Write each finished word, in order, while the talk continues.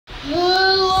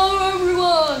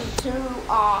to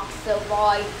ARK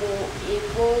Survival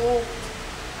Evolved.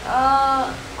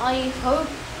 I hope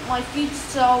my future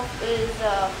self is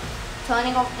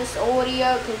turning off this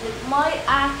audio because it might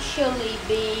actually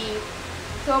be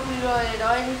copyrighted.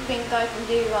 I don't think I can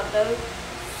do that though.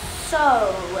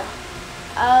 So,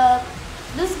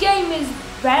 this game is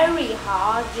very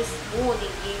hard, just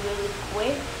warning you really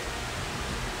quick.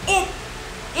 It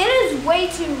is way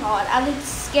too hard and it's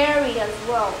scary as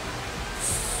well.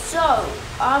 So,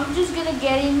 I'm just gonna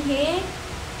get in here,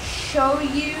 show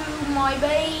you my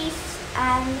base,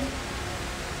 and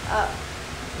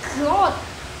God.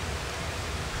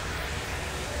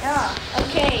 Yeah,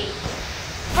 okay.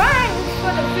 Thanks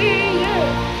for the video.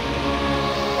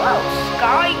 Wow,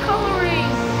 sky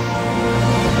coloring.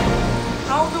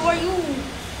 How do I use?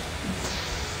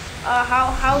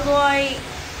 How do I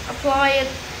apply it?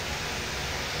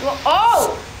 Well,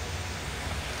 oh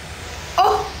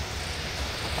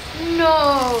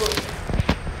no,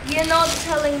 you're not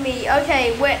telling me.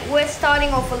 Okay, we're starting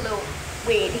off a little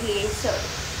weird here, so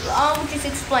I'll just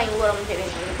explain what I'm doing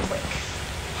really quick.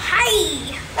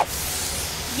 Hi,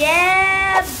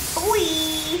 yeah,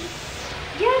 boy,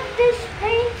 get this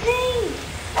painting.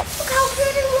 Look how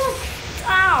good it looks.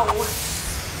 Ow,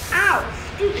 ow,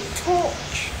 stupid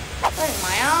torch. Hurting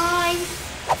my eyes.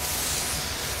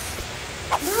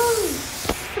 No,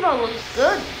 it all looks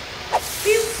good.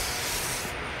 Boop.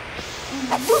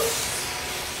 Boop.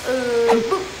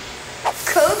 Boop.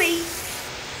 Kobe.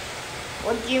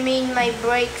 What do you mean my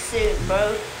break soon,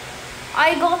 bro?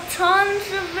 I got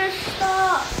tons of this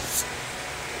stuff.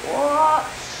 What?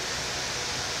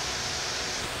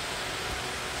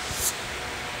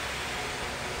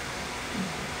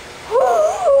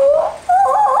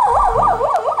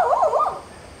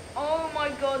 Oh my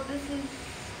God, this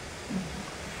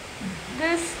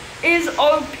is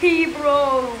OP,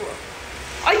 bro.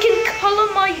 I can color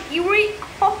my urine.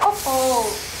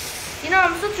 You know,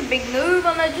 I'm such a big noob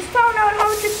and I just found out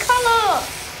how to color.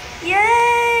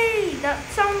 Yay! That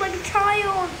sounds like a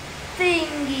child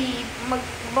thingy,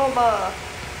 bobber.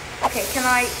 Okay, can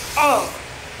I? Oh,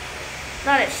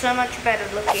 that is so much better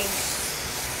looking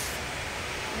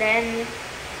than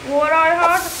what I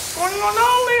had going on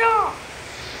earlier.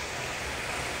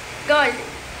 Guys,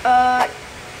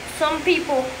 some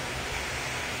people,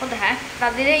 what the heck?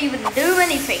 That didn't even do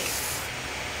anything.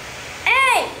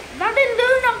 Hey, that didn't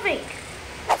do nothing.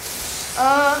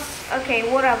 Okay,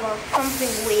 whatever. Something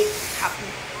weird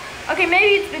happened. Okay,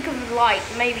 maybe it's because of light.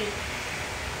 Maybe.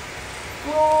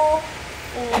 Floor,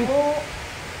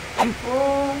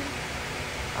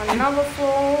 another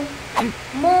floor,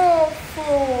 more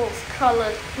floors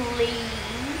colored,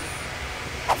 please.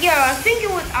 Yeah, I think it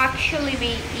would actually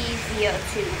be easier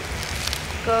to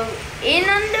go in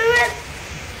and do it.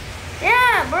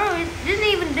 Yeah, bro, it didn't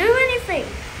even do anything.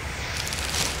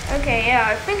 Okay, yeah,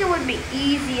 I think it would be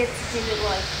easier to do it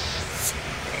like this.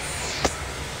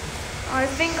 I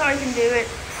think I can do it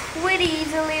pretty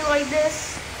easily like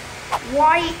this.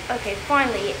 Why? Okay,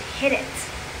 finally it hit it.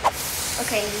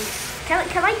 Okay,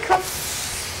 can I cook?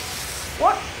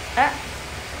 What?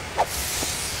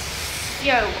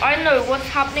 Yo, I know what's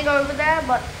happening over there,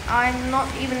 but I'm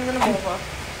not even gonna bother.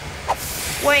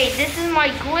 Wait, this is my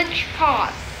glitch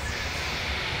part.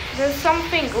 There's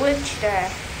something glitched there.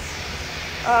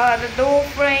 The door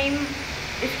frame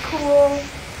is cool.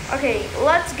 Okay,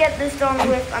 let's get this done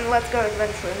with and let's go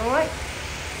adventuring, alright?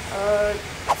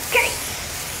 Okay.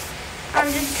 And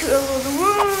just kill the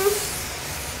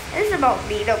roof. It's about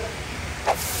beat up.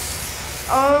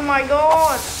 Oh my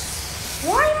God.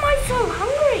 Why am I so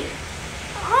hungry?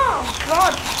 Oh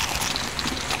God.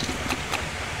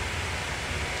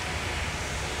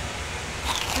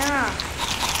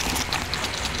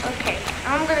 Okay,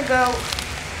 I'm gonna go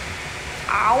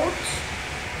out.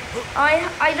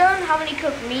 I don't have any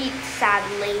cooked meat,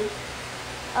 sadly.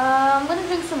 I'm gonna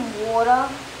drink some water.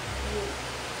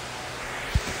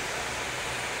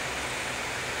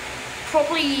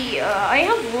 Probably, I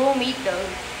have raw meat though.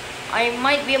 I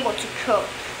might be able to cook.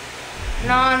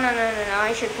 No,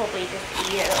 I should probably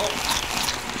just eat it all.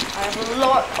 I have a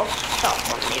lot of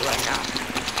stuff on me right now.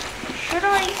 Should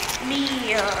I be,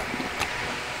 yeah,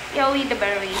 I'll eat the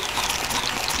berries.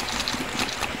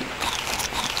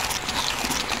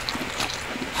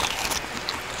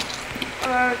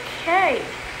 Okay.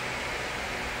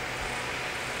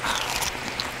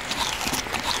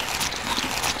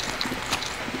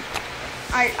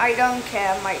 I don't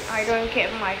care. I don't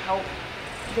care my health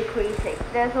decreasing.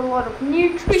 There's a lot of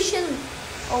nutrition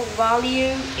or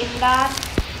value in that.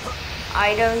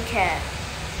 I don't care.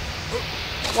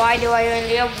 Why do I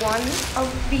only have one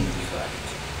of these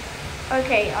left?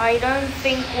 Okay, I don't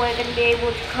think we're gonna be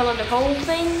able to color the whole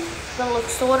thing. It's gonna look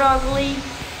sort of ugly.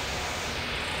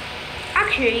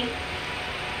 Actually,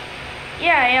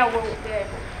 yeah, we'll be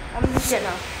able. I'm just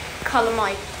gonna color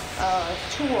my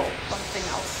tool something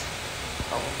else,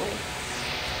 probably.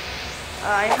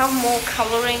 I have more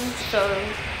coloring, so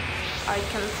I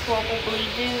can probably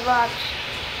do that.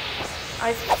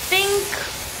 I think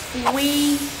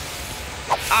we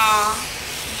are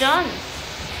done.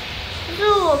 Just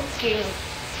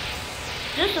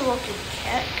looking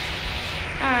check.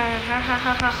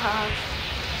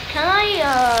 Can I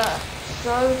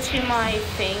go to my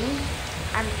thing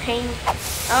and paint?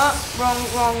 Oh,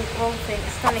 wrong thing.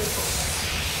 Stunning tool.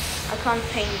 I can't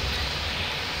paint.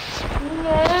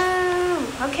 No.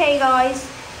 Okay, guys.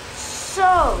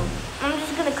 So I'm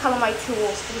just gonna color my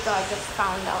tools because I just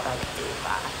found out I could do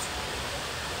that.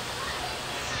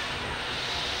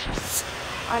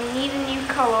 I need a new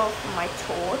color for my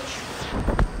torch.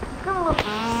 It's gonna look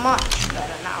much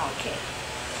better now. Okay.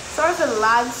 Sorry if it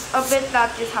lags a bit.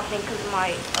 That's just happening because of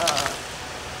my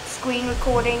screen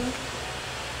recording.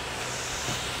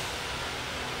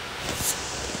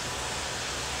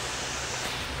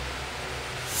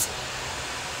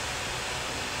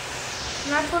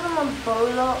 Can I put them on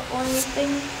bowler or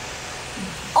anything?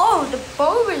 Oh, the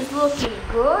bow is looking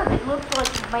good. It looks like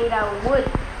it's made out of wood.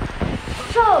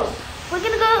 So we're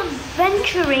gonna go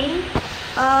adventuring.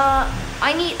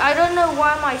 I don't know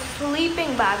why my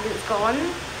sleeping bag is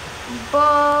gone,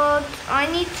 but I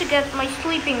need to get my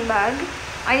sleeping bag.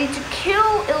 I need to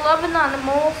kill 11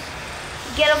 animals,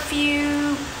 get a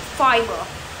few fiber.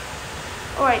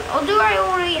 Alright, or do I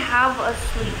already have a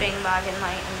sleeping bag in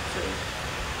my inventory?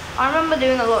 I remember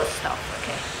doing a lot of stuff.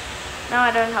 Okay, now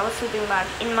I don't have a sleeping bag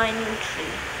in my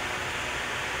inventory.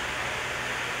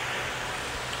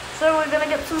 So we're gonna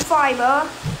get some fiber.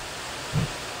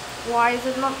 Why is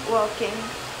it not working?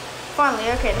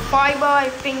 Finally, okay, the fiber I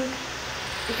think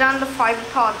is done, the fiber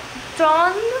part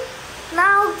done.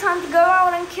 Now time to go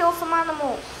out and kill some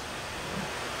animals.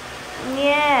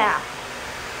 Yeah.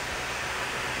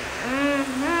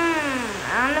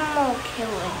 Animal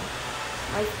killing.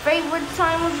 My favorite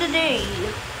time of the day.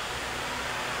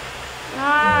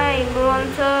 Hi,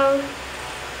 Bronto.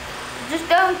 Just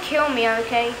don't kill me,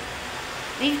 okay?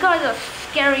 These guys are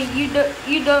scary. You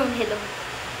don't hit them.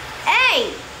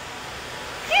 Hey!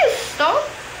 You stop!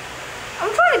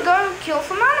 I'm trying to go and kill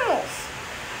some animals.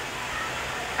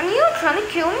 And you're trying to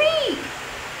kill me.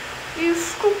 You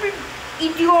stupid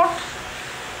idiot.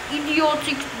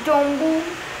 Idiotic dumbo.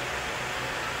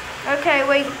 Okay,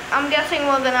 wait. I'm guessing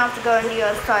we're gonna have to go on the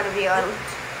other side of the island.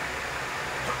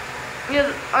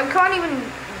 Yeah, I can't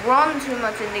even run too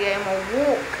much in the game or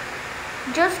walk.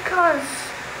 Just cause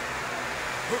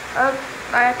I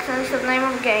accidentally said the name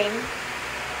of the game.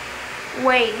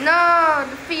 Wait, no,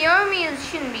 the Phiomias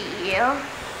shouldn't be here.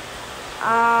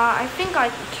 I think I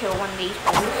can kill one of these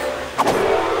boys.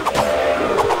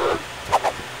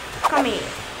 Come here.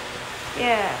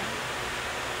 Yeah.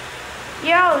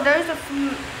 Yo, those are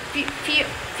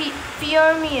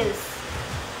Phiomias.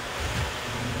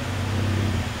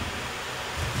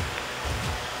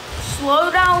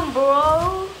 Slow down,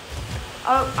 bro.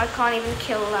 Oh, I can't even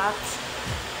kill that.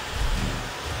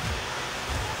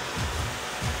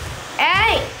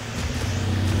 Hey!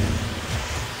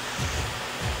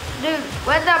 Dude,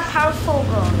 where'd that parasol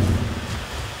go?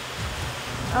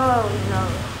 Oh no.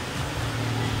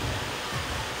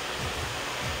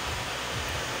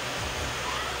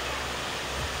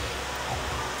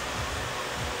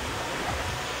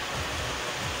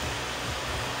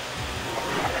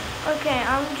 Okay,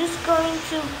 I'm just going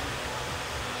to...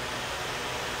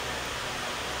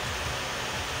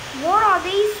 What are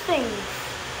these things?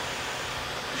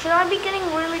 Should I be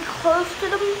getting really close to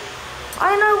them?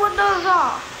 I don't know what those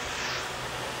are.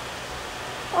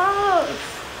 What are those?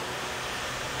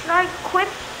 Should I quit?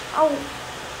 Oh.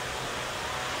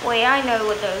 Wait, I know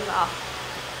what those are.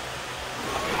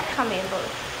 Come here, bro.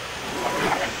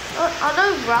 Are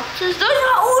those raptors? Those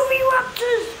are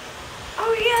raptors!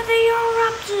 Oh yeah, they are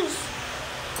raptors.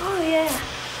 Oh yeah.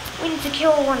 We need to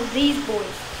kill one of these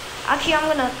boys. Actually, I'm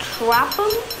gonna trap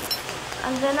them.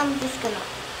 And then I'm just gonna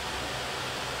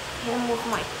hit him with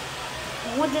my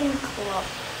wooden club.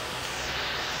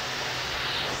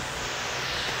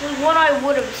 This is what I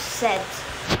would have said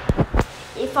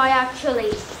if I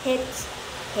actually hit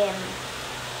him.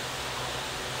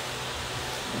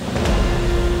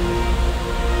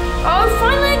 Oh,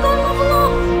 finally I got level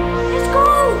up! Let's go!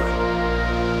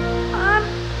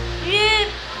 Yeah.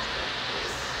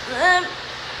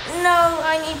 No,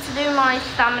 I need to do my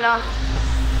stamina.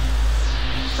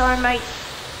 Sorry, mate.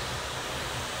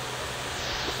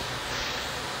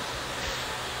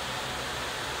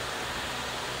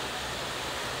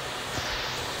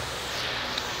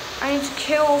 I need to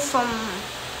kill some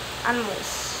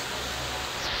animals.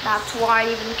 That's why I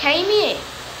even came here.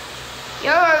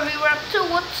 Yo, Raptor,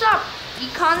 what's up? You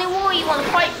carnivore, you wanna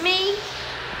fight me?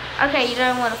 Okay, you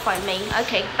don't wanna fight me.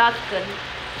 Okay, that's good.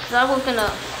 Cause I was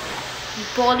gonna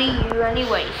body you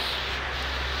anyways.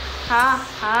 Ha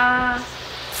ha.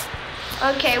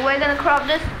 Okay, we're gonna crop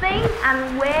this thing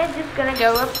and we're just gonna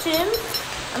go up to him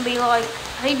and be like,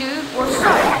 hey dude, what's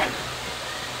up?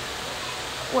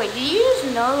 Wait, did you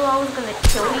just know I was gonna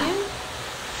kill you?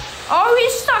 Oh,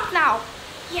 he's stuck now.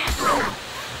 Yes.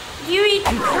 Do you eat?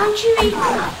 Don't you eat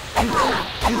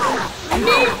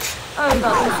meat? Oh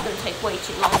god, this is gonna take way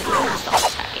too long. He's gonna start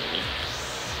attacking me.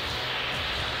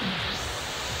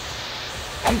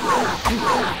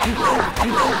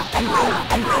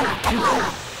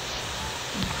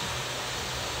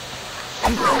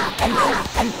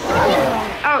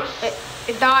 Oh,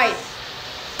 it died.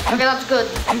 Okay, that's good.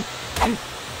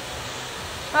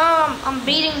 I'm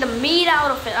beating the meat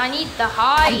out of it. I need the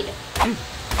hide.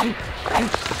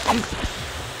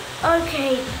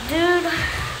 Okay, dude.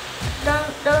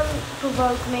 Don't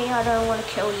provoke me. I don't want to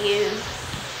kill you.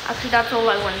 Actually, that's all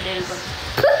I want to do. But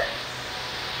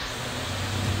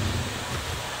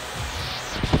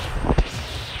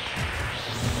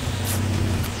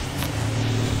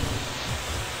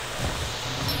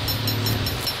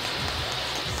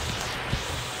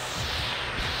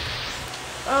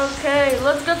okay,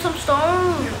 let's get some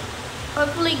stone.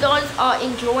 Hopefully, you guys are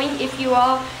enjoying. If you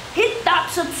are, hit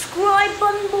that subscribe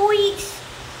button, boys.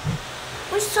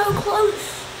 We're so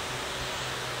close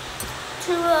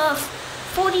to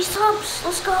 40 subs.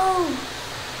 Let's go.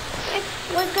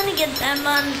 We're gonna get there,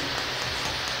 man.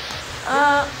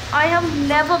 I have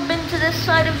never been to this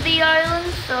side of the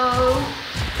island, so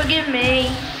forgive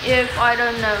me if I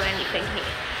don't know anything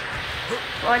here.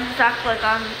 So I just act like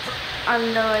I have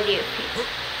no idea of people.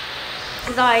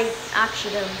 Because I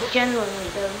actually genuinely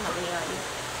don't have any idea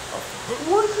of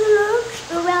what lurks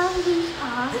around these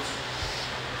parts.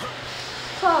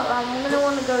 So I'm gonna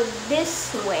want to go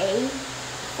this way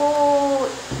for.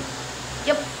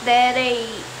 Yep, there they.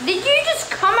 Did you just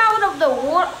come out of the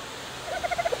water?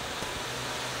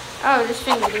 Oh, this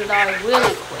thing will die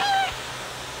really quick.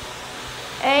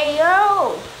 Hey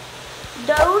yo,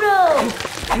 Dodo.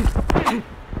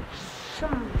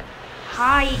 Some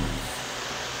hide.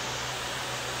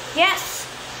 Yes,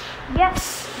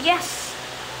 yes, yes.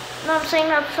 No, I'm saying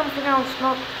that's something else,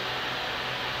 not.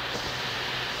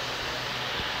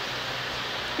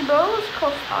 Those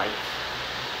cost heights.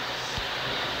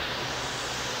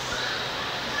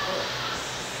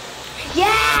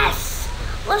 Yes!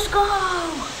 Let's go!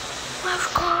 Let's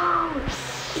go!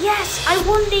 Yes, I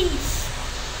won these!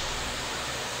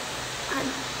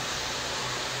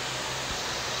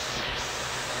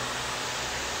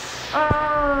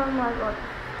 Oh my god.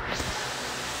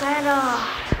 Better.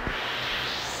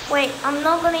 Wait, I'm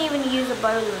not gonna even use a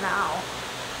bow now.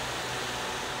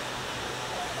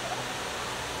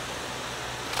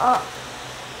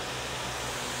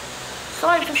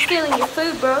 Sorry for stealing your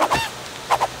food, bro. But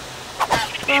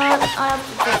I have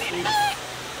to take these.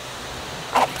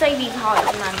 I have to take these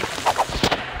hides, man.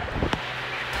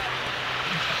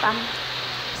 Bam.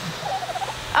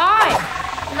 Alright!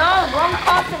 No, wrong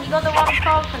person. You got the wrong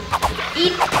person.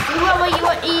 Eat whoever you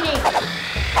are eating.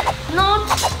 Not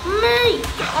me!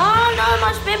 Oh no,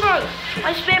 my spear broke.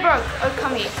 My spear broke. Oh,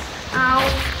 come here. Ow.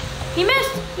 He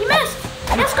missed! He missed!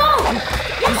 Let's go!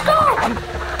 Let's go!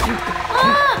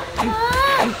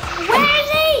 Where is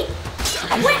he?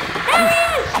 Where? There he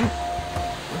is!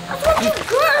 That's what you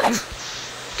got!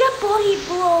 Get body,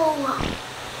 bro!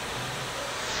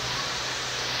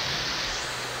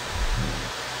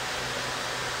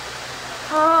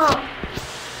 Oh,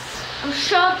 I'm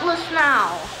shirtless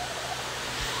now.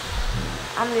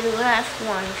 I'm the last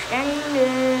one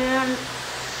standing.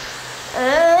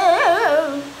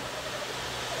 Oh.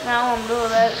 Now I'm the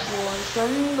last one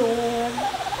standing.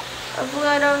 Hopefully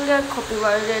I don't get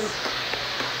copyrighted.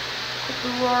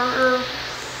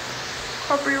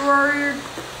 Copyrighted.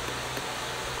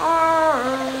 Oh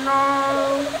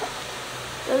no.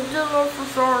 There's a lot of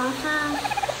services.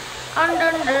 And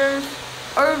then there's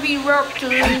OV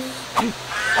Raptors.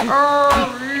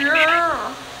 Oh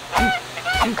yeah.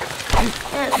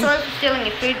 Yeah, sorry for stealing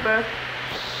your food, bro.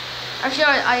 Actually,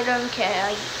 I don't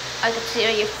care. I can steal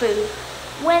your food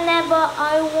whenever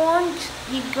I want.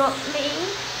 You got me?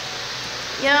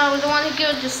 Yeah, I was the one who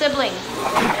killed your sibling.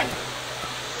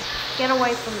 Get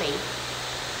away from me.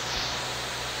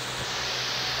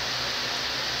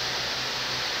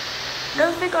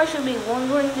 Don't think I should be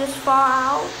wandering this far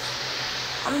out.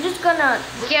 I'm just gonna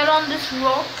get on this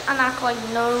rock and act like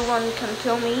no one can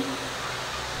kill me.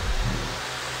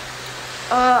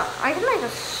 I can make a...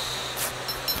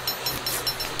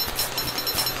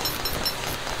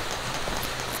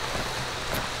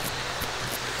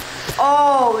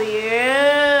 Oh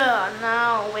yeah,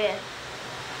 now we're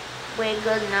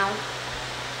good now.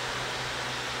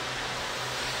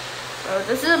 Bro,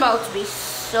 this is about to be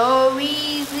so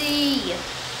easy.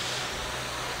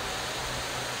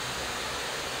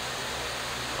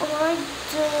 Alright,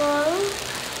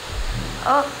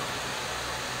 oh.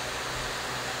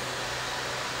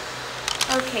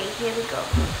 Okay, here we go.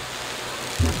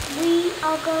 We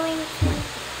are going to...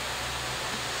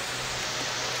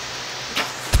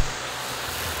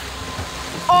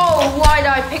 Oh, why did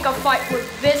I pick a fight with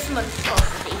this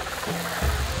monstrosity?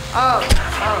 Oh.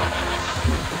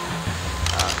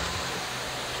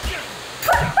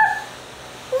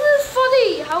 This is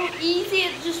funny how easy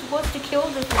it just was to kill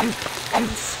this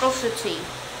monstrosity.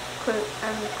 Quote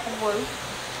unquote.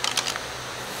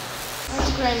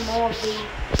 I'm playing more of these.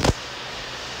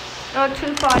 Oh,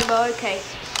 2 fiber, okay.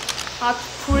 That's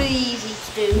pretty easy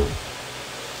to do.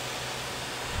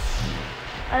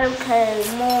 Okay,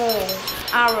 more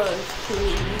arrows,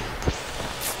 please.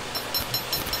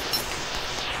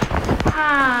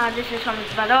 Ah, this is something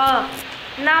better.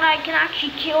 Now that I can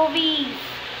actually kill these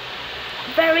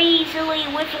very easily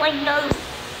with like no.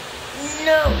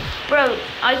 Bro,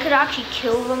 I could actually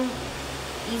kill them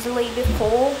easily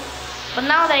before, but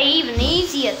now they're even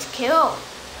easier to kill.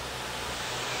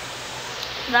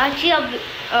 They actually have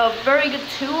very good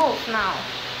tools now.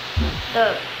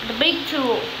 The big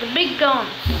tools, the big guns.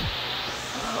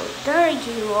 Oh, there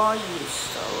you are, you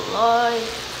slow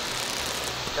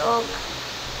dog.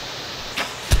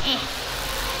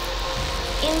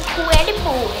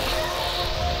 Incredible.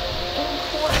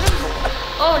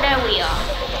 Oh, there we are.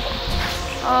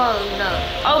 Oh no.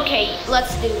 Okay,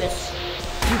 let's do this.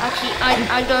 Actually,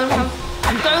 I don't have.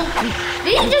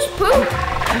 Did he just poop?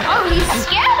 Oh, he's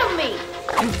scared of me.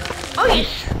 Oh, you're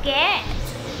scared.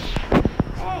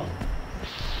 Hey,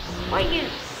 what are you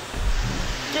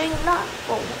doing that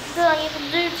for? What did I even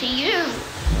do to you?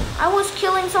 I was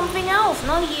killing something else,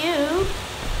 not you.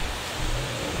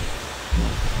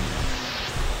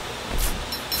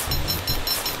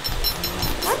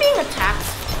 Am I being attacked?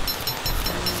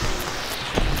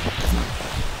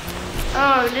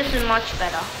 Oh, this is much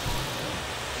better.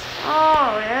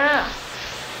 Oh, yeah.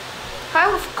 I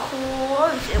was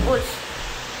close. It was...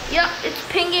 Yeah, it's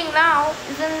pinging now.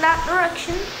 Is it in that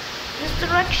direction? This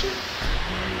direction?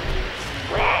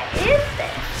 Where is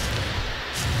this?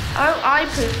 Oh, I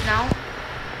pooped now.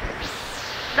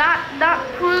 That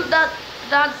proved that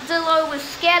Zillow was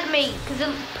scared of me because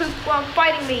it pooped while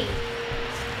fighting me.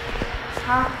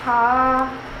 Haha.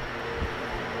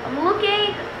 I'm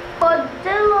looking for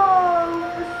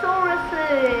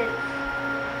Dillosauruses.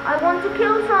 I want to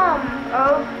kill some.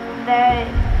 Oh, there's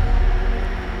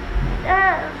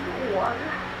one.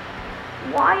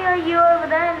 Why are you over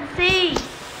there in the sea?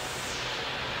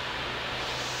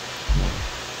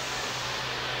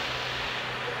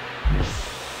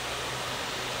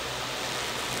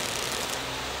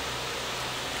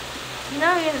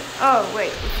 No, you. Oh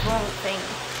wait, it's the wrong thing.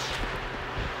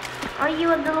 Are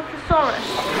you a Dilophosaurus?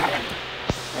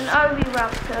 An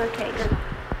Oviraptor, okay, good.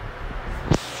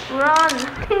 Run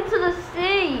into the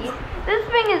sea! This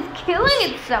thing is killing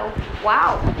itself!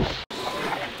 Wow!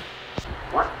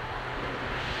 What?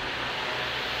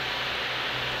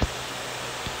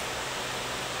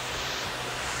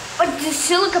 What, the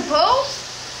silica pearl?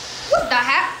 What the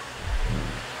heck?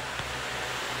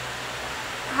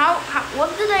 How,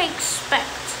 what did I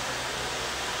expect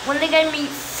when they gave me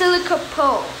silica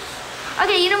pearls?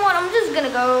 Okay, you know what? I'm just gonna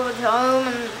go over to home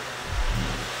and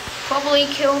probably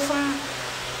kill some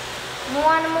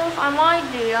more animals. I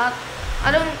might do that.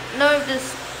 I don't know if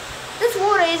this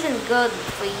water isn't good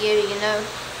for you, you know.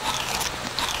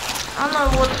 I don't know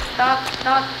what that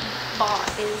bar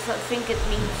is. I think it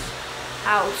means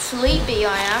how sleepy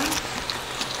I am.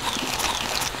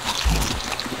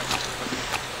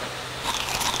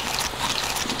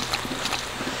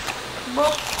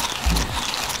 Well,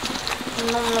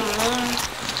 nom, nom, nom.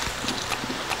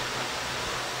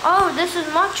 Oh, this is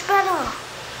much better.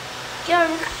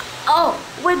 Oh,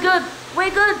 we're good.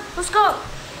 We're good. Let's go.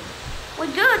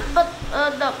 We're good, but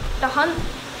the hunt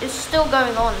is still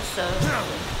going on, so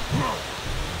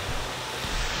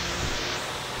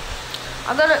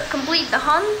I gotta complete the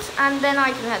hunt and then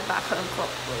I can head back home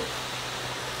properly.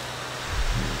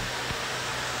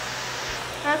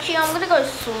 Actually, I'm gonna go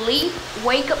sleep,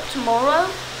 wake up tomorrow,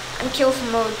 and kill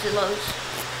some more Dillos.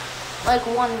 Like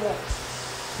one more.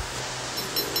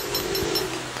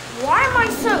 Why am I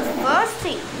so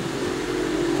thirsty?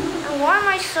 And why am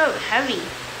I so heavy?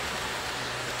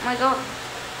 My god.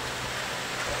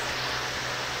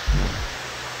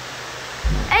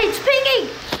 Hey, it's pinging!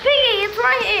 It's pinging! It's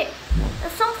right here!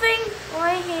 There's something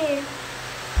right here.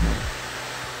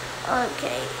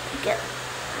 Okay, okay.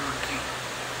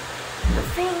 The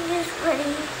thing is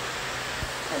ready.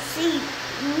 Let's see.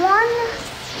 One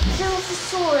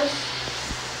Silversaurus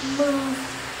move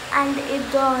and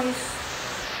it dies.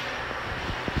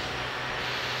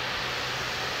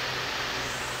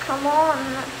 Come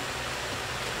on.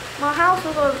 My house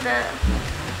is over there.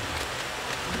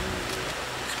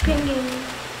 It's pinging.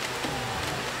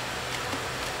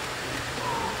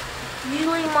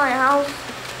 Usually my house,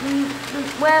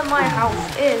 where my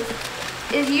house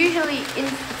is usually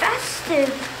infested.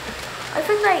 I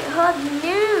think they heard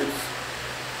news.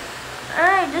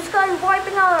 Hey, this guy's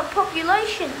wiping out a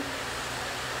population.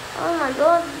 Oh my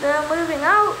god, they're moving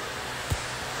out.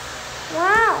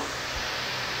 Wow.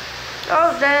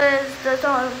 Oh, there's the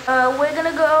time. We're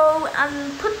gonna go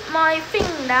and put my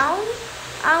thing down,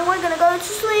 and we're gonna go to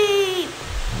sleep.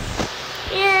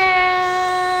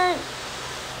 Yeah.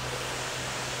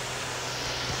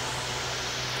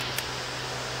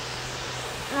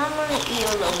 I'm gonna eat a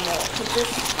little more, because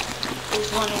this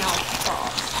is running out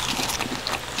fast.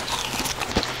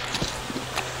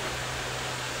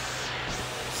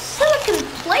 Silicon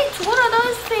plates? What are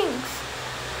those things?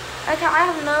 Okay, I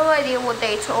have no idea what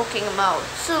they're talking about.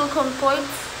 Silicon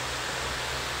plates?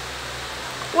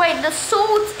 Wait, the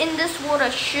salt in this water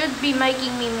should be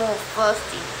making me more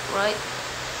thirsty, right?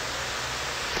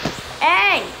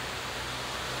 Hey!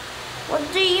 What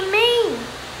do you mean?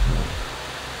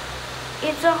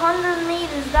 It's 100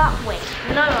 meters that way.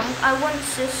 No, I want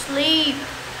to sleep.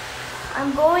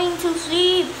 I'm going to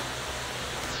sleep.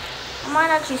 I might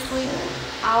actually sleep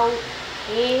out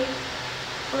here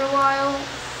for a while.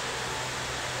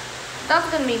 That's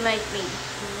gonna make me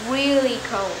really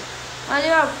cold. I do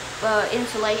have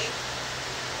insulation.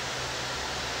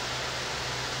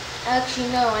 Actually,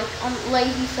 no, I'm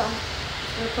lazy, so I'm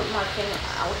just gonna put my thing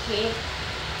out here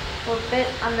for a bit,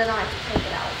 and then I have to take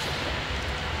it out.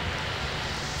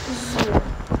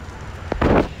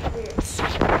 It's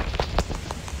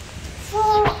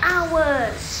 4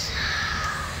 hours.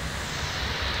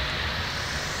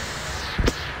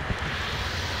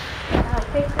 Now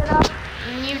pick it up.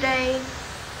 New day.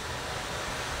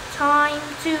 Time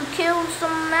to kill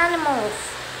some animals.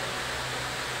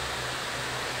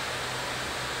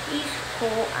 These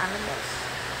poor animals.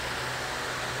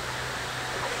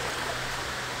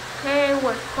 Okay,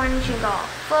 we're quenching our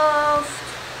thirst.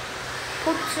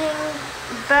 Putting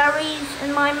berries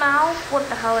in my mouth. What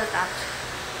the hell is that?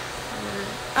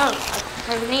 Oh,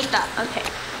 I need that. Okay.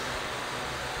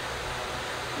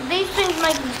 These things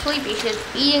make me sleepy because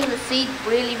eating the seed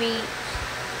really means.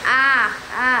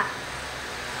 I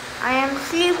am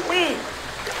sleepy.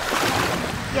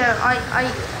 Yeah, I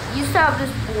used to have this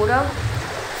border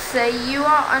say you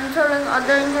are entering a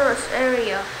dangerous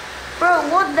area. Bro,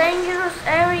 what dangerous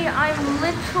area? I'm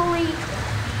literally.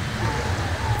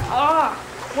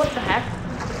 What the heck?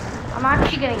 I'm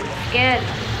actually getting scared.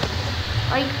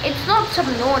 Like, it's not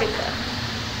Subnautica.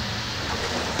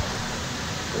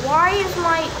 Why is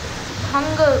my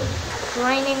hunger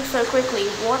draining so quickly?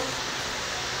 What?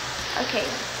 Okay.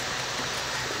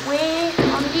 We're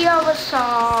on the other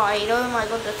side. Oh my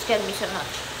god, that scared me so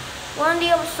much. We're on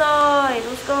the other side.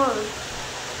 Let's go.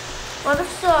 Let's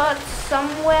search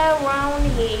somewhere around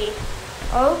here.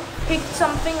 Oh, picked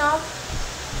something up.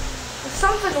 There's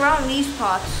something around these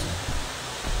parts.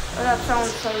 Oh, that sounds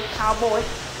so cowboy.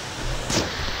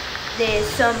 There's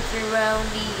something around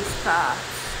these parts.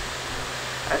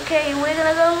 Okay, we're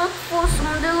gonna go look for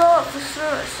some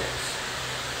Dilophosaurus.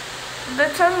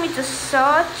 They're telling me to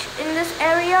search in this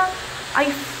area. I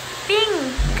think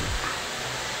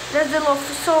there's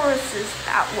Dilophosaurus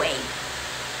that way.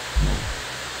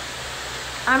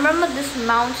 I remember this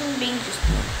mountain being just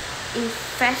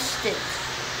infested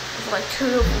with like 2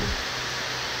 of them.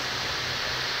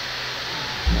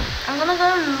 I'm gonna go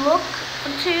look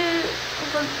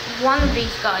for one of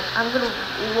these guys. I'm gonna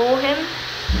lure him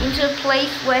into a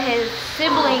place where his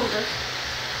siblings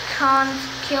can't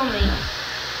kill me.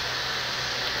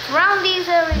 Around these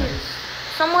areas,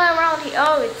 somewhere around here.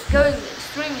 Oh, it's going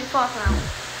extremely fast now.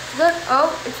 Good.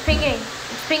 Oh, it's pinging.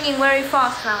 It's pinging very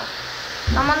fast now.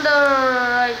 I'm on the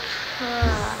right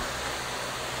track.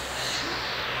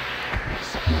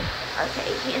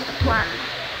 Okay, here's the plan.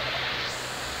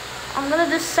 I'm gonna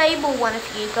disable one of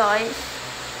you guys as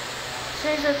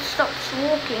soon as it stops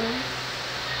walking.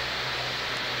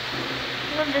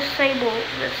 I'm gonna disable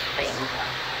this thing.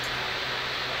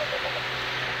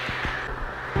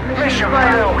 Mission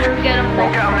failed. We'll get them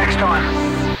next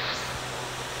time.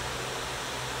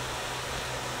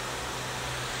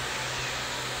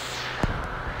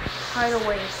 hide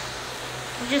away.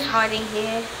 I'm just hiding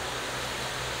here.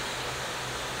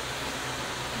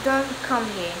 Don't come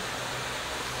here.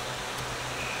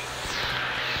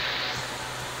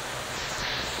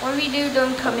 Whatever you do,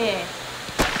 don't come here.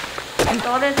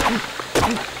 Got it?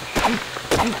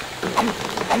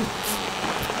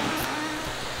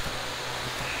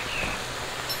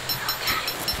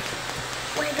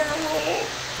 We're gonna roll.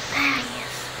 There he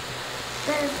is.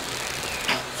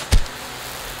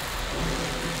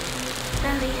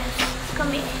 There he is.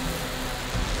 Come here.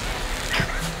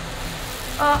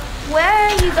 Where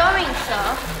are you going, sir?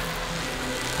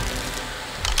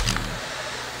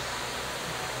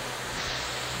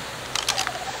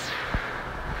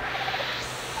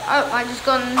 Oh, I just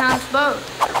got an enhanced bow.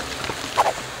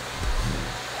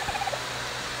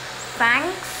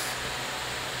 Thanks.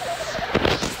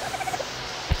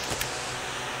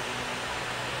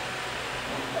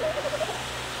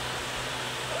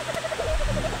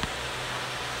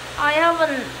 I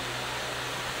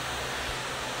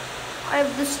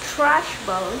have this trash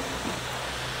bow,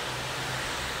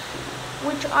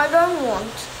 which I don't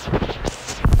want.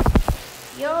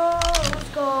 Yo, let's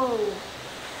go.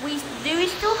 Do we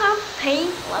still have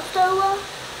paint left over?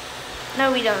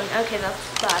 No, we don't. Okay,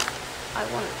 that's bad. I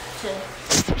want to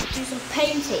do some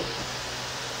painting.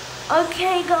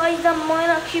 Okay, guys, that might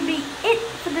actually be it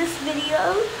for this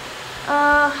video.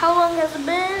 How long has it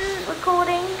been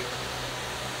recording?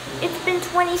 It's been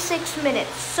 26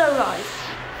 minutes. So, guys,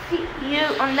 see you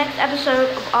on the next episode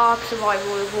of ARK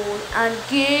Survival Evolved, and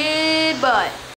goodbye.